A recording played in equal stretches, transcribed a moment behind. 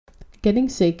Getting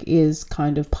sick is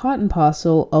kind of part and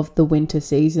parcel of the winter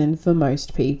season for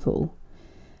most people.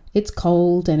 It's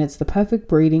cold and it's the perfect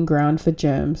breeding ground for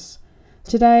germs.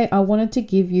 Today, I wanted to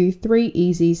give you 3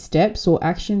 easy steps or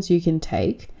actions you can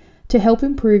take to help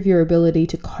improve your ability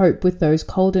to cope with those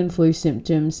cold and flu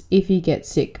symptoms if you get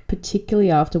sick, particularly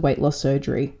after weight loss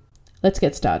surgery. Let's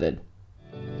get started.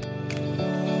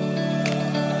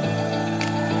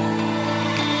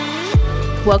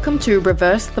 Welcome to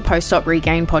Reverse the Post-Op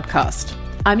Regain podcast.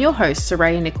 I'm your host,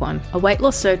 Soraya Nikwan, a weight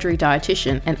loss surgery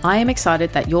dietitian, and I am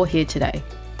excited that you're here today.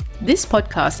 This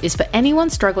podcast is for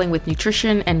anyone struggling with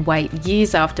nutrition and weight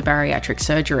years after bariatric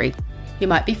surgery. You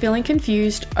might be feeling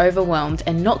confused, overwhelmed,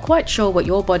 and not quite sure what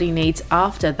your body needs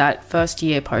after that first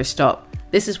year post-op.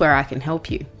 This is where I can help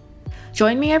you.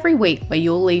 Join me every week where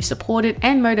you'll leave supported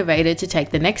and motivated to take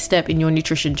the next step in your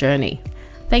nutrition journey.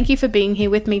 Thank you for being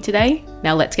here with me today.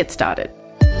 Now let's get started.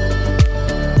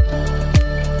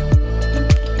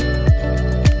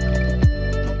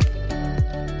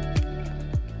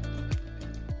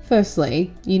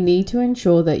 Firstly, you need to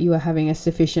ensure that you are having a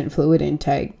sufficient fluid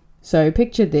intake. So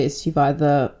picture this, you've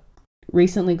either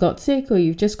recently got sick or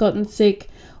you've just gotten sick,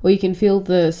 or you can feel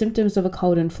the symptoms of a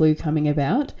cold and flu coming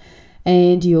about,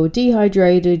 and you're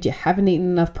dehydrated, you haven't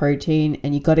eaten enough protein,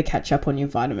 and you've got to catch up on your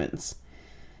vitamins.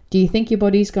 Do you think your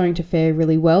body's going to fare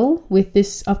really well with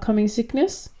this upcoming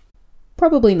sickness?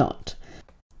 Probably not.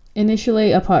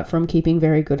 Initially, apart from keeping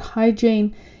very good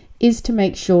hygiene, is to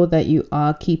make sure that you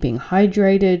are keeping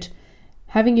hydrated,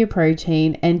 having your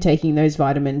protein, and taking those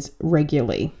vitamins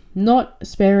regularly. Not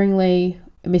sparingly,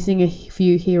 missing a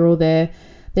few here or there.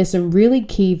 There's some really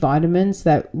key vitamins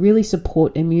that really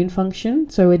support immune function,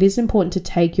 so it is important to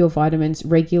take your vitamins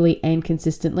regularly and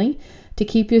consistently to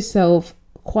keep yourself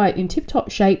quite in tip-top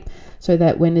shape so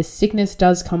that when a sickness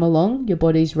does come along, your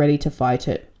body's ready to fight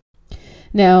it.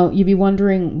 Now, you'd be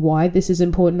wondering why this is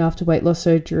important after weight loss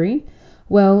surgery.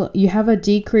 Well, you have a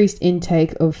decreased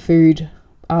intake of food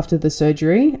after the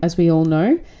surgery, as we all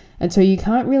know, and so you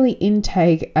can't really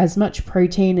intake as much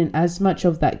protein and as much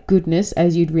of that goodness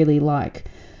as you'd really like.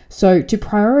 So to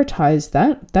prioritize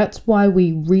that, that's why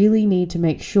we really need to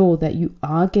make sure that you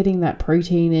are getting that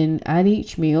protein in at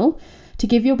each meal to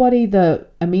give your body the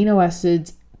amino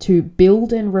acids to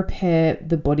build and repair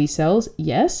the body cells,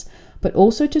 yes, but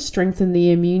also to strengthen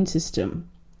the immune system.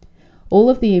 All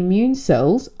of the immune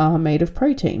cells are made of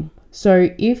protein. So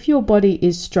if your body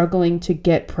is struggling to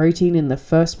get protein in the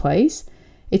first place,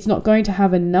 it's not going to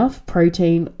have enough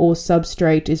protein, or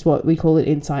substrate is what we call it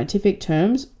in scientific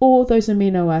terms, or those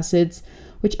amino acids,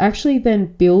 which actually then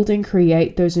build and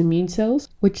create those immune cells,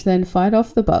 which then fight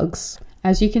off the bugs.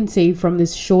 As you can see from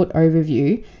this short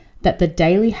overview, that the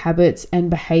daily habits and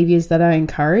behaviors that I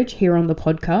encourage here on the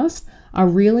podcast are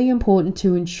really important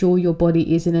to ensure your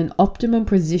body is in an optimum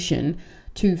position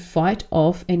to fight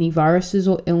off any viruses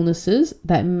or illnesses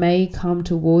that may come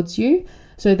towards you,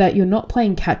 so that you're not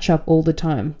playing catch up all the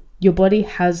time. Your body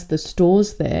has the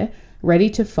stores there ready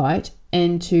to fight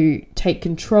and to take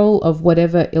control of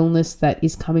whatever illness that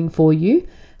is coming for you,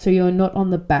 so you're not on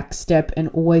the back step and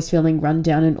always feeling run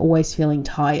down and always feeling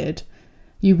tired.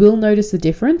 You will notice the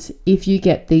difference if you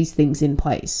get these things in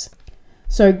place.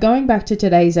 So going back to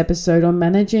today's episode on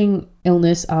managing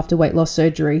illness after weight loss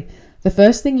surgery, the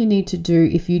first thing you need to do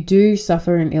if you do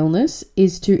suffer an illness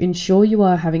is to ensure you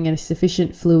are having a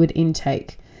sufficient fluid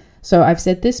intake. So I've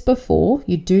said this before,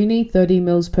 you do need 30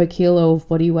 mils per kilo of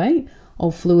body weight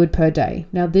of fluid per day.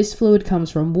 Now this fluid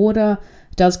comes from water,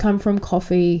 does come from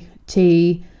coffee,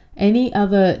 tea, any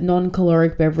other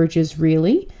non-caloric beverages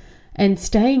really, and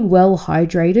staying well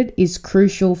hydrated is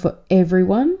crucial for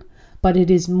everyone. But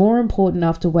it is more important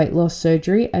after weight loss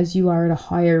surgery as you are at a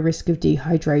higher risk of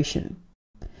dehydration.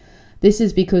 This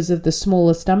is because of the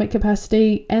smaller stomach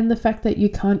capacity and the fact that you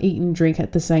can't eat and drink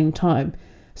at the same time,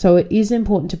 so it is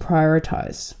important to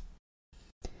prioritize.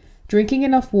 Drinking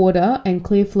enough water and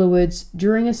clear fluids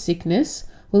during a sickness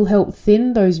will help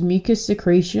thin those mucus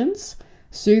secretions,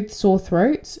 soothe sore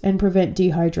throats, and prevent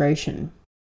dehydration.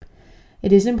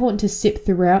 It is important to sip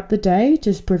throughout the day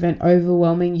to prevent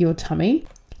overwhelming your tummy.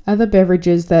 Other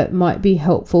beverages that might be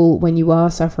helpful when you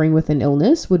are suffering with an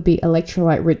illness would be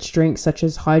electrolyte-rich drinks such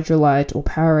as Hydralyte or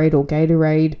Powerade or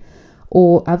Gatorade,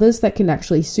 or others that can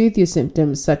actually soothe your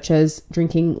symptoms, such as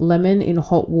drinking lemon in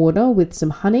hot water with some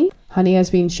honey. Honey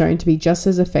has been shown to be just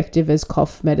as effective as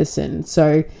cough medicine,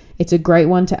 so it's a great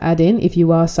one to add in if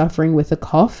you are suffering with a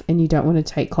cough and you don't want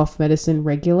to take cough medicine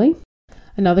regularly.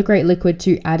 Another great liquid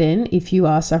to add in if you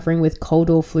are suffering with cold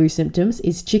or flu symptoms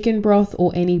is chicken broth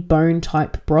or any bone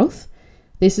type broth.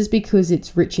 This is because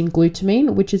it's rich in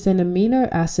glutamine, which is an amino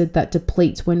acid that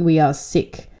depletes when we are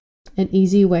sick. An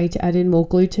easy way to add in more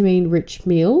glutamine-rich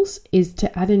meals is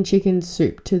to add in chicken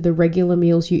soup to the regular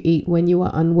meals you eat when you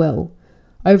are unwell.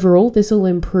 Overall, this will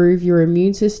improve your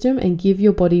immune system and give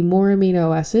your body more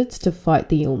amino acids to fight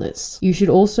the illness. You should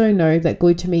also know that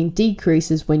glutamine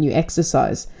decreases when you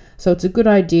exercise, so it's a good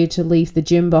idea to leave the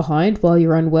gym behind while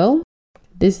you're unwell.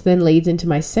 This then leads into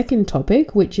my second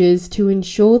topic, which is to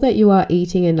ensure that you are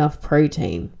eating enough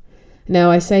protein.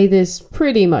 Now, I say this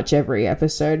pretty much every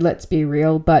episode, let's be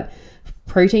real, but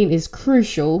protein is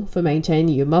crucial for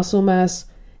maintaining your muscle mass.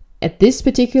 At this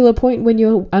particular point when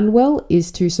you're unwell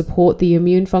is to support the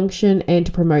immune function and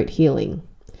to promote healing.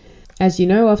 As you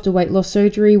know, after weight loss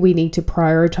surgery, we need to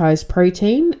prioritize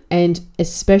protein, and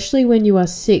especially when you are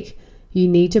sick, you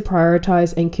need to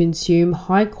prioritize and consume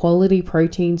high quality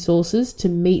protein sources to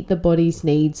meet the body's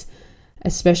needs,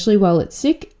 especially while it's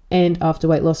sick and after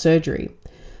weight loss surgery.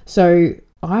 So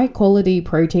high quality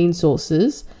protein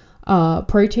sources are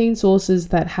protein sources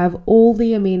that have all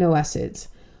the amino acids.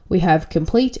 We have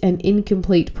complete and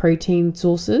incomplete protein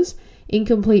sources.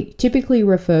 Incomplete typically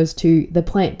refers to the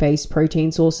plant-based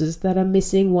protein sources that are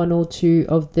missing one or two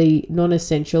of the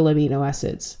non-essential amino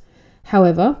acids.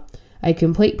 However, a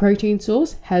complete protein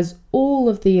source has all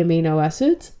of the amino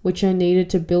acids which are needed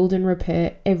to build and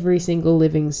repair every single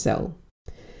living cell.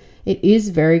 It is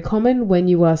very common when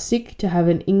you are sick to have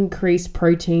an increased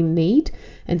protein need,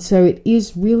 and so it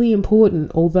is really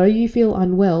important, although you feel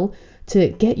unwell, to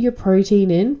get your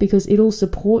protein in because it'll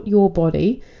support your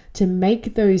body to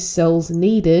make those cells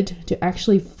needed to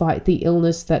actually fight the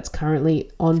illness that's currently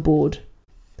on board.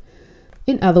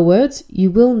 In other words,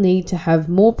 you will need to have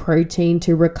more protein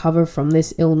to recover from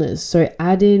this illness, so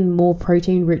add in more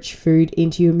protein-rich food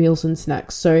into your meals and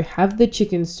snacks. So have the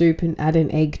chicken soup and add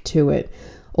an egg to it,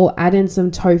 or add in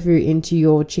some tofu into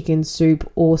your chicken soup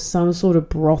or some sort of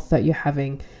broth that you're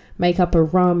having. Make up a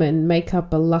ramen, make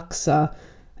up a laksa,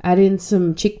 add in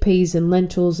some chickpeas and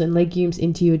lentils and legumes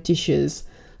into your dishes.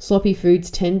 Sloppy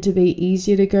foods tend to be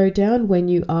easier to go down when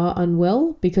you are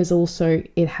unwell because also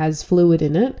it has fluid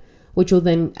in it, which will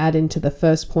then add into the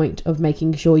first point of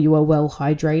making sure you are well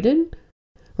hydrated.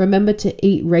 Remember to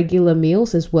eat regular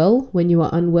meals as well when you are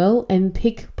unwell and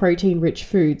pick protein-rich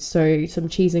foods, so some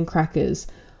cheese and crackers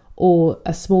or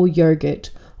a small yogurt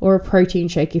or a protein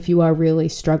shake if you are really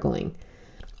struggling.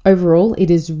 Overall,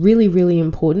 it is really, really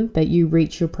important that you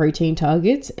reach your protein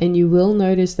targets, and you will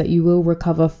notice that you will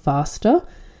recover faster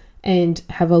and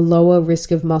have a lower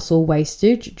risk of muscle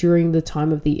wastage during the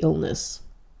time of the illness.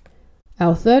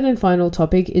 Our third and final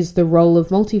topic is the role of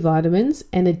multivitamins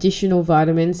and additional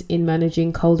vitamins in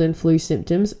managing cold and flu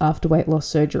symptoms after weight loss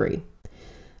surgery.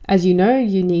 As you know,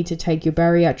 you need to take your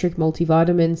bariatric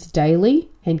multivitamins daily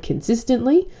and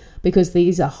consistently because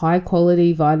these are high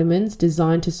quality vitamins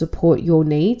designed to support your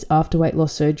needs after weight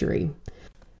loss surgery.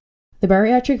 The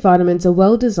bariatric vitamins are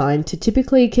well designed to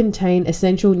typically contain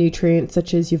essential nutrients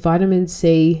such as your vitamin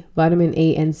C, vitamin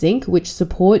E, and zinc, which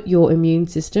support your immune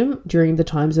system during the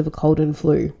times of a cold and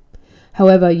flu.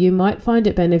 However, you might find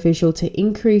it beneficial to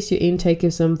increase your intake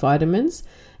of some vitamins,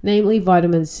 namely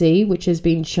vitamin C, which has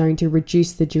been shown to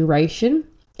reduce the duration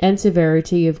and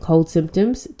severity of cold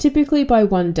symptoms, typically by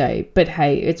 1 day, but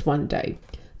hey, it's 1 day.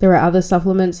 There are other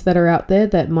supplements that are out there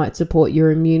that might support your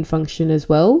immune function as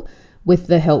well, with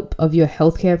the help of your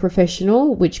healthcare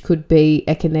professional, which could be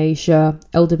echinacea,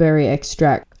 elderberry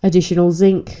extract, additional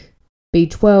zinc,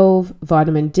 B12,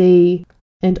 vitamin D,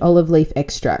 and olive leaf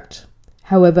extract.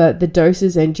 However, the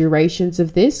doses and durations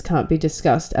of this can't be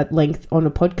discussed at length on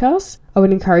a podcast. I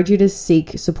would encourage you to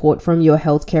seek support from your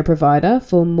healthcare provider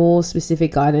for more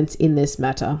specific guidance in this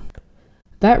matter.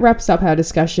 That wraps up our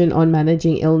discussion on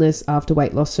managing illness after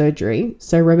weight loss surgery.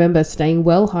 So remember, staying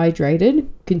well hydrated,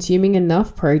 consuming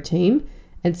enough protein,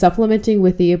 and supplementing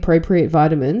with the appropriate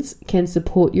vitamins can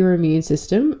support your immune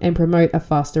system and promote a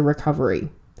faster recovery.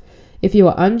 If you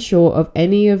are unsure of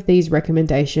any of these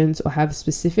recommendations or have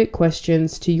specific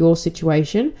questions to your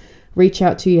situation, reach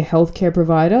out to your healthcare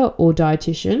provider or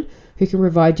dietitian who can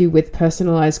provide you with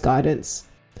personalized guidance.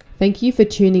 Thank you for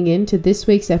tuning in to this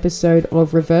week's episode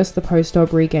of Reverse the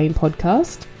Post-Op Regain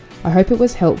podcast. I hope it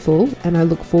was helpful, and I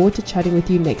look forward to chatting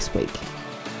with you next week.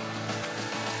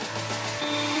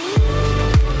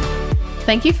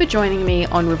 Thank you for joining me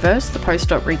on Reverse the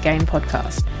Post-Op Regain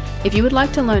podcast. If you would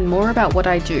like to learn more about what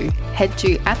I do, head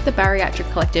to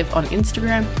 @The_Bariatric Collective on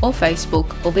Instagram or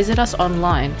Facebook, or visit us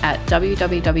online at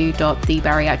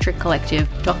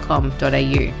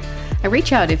www.thebariatriccollective.com.au. And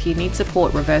reach out if you need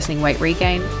support reversing weight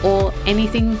regain or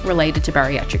anything related to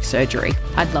bariatric surgery.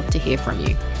 I'd love to hear from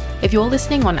you. If you're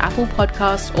listening on Apple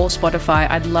Podcasts or Spotify,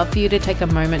 I'd love for you to take a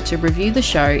moment to review the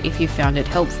show if you found it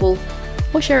helpful,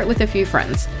 or share it with a few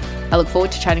friends. I look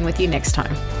forward to chatting with you next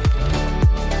time.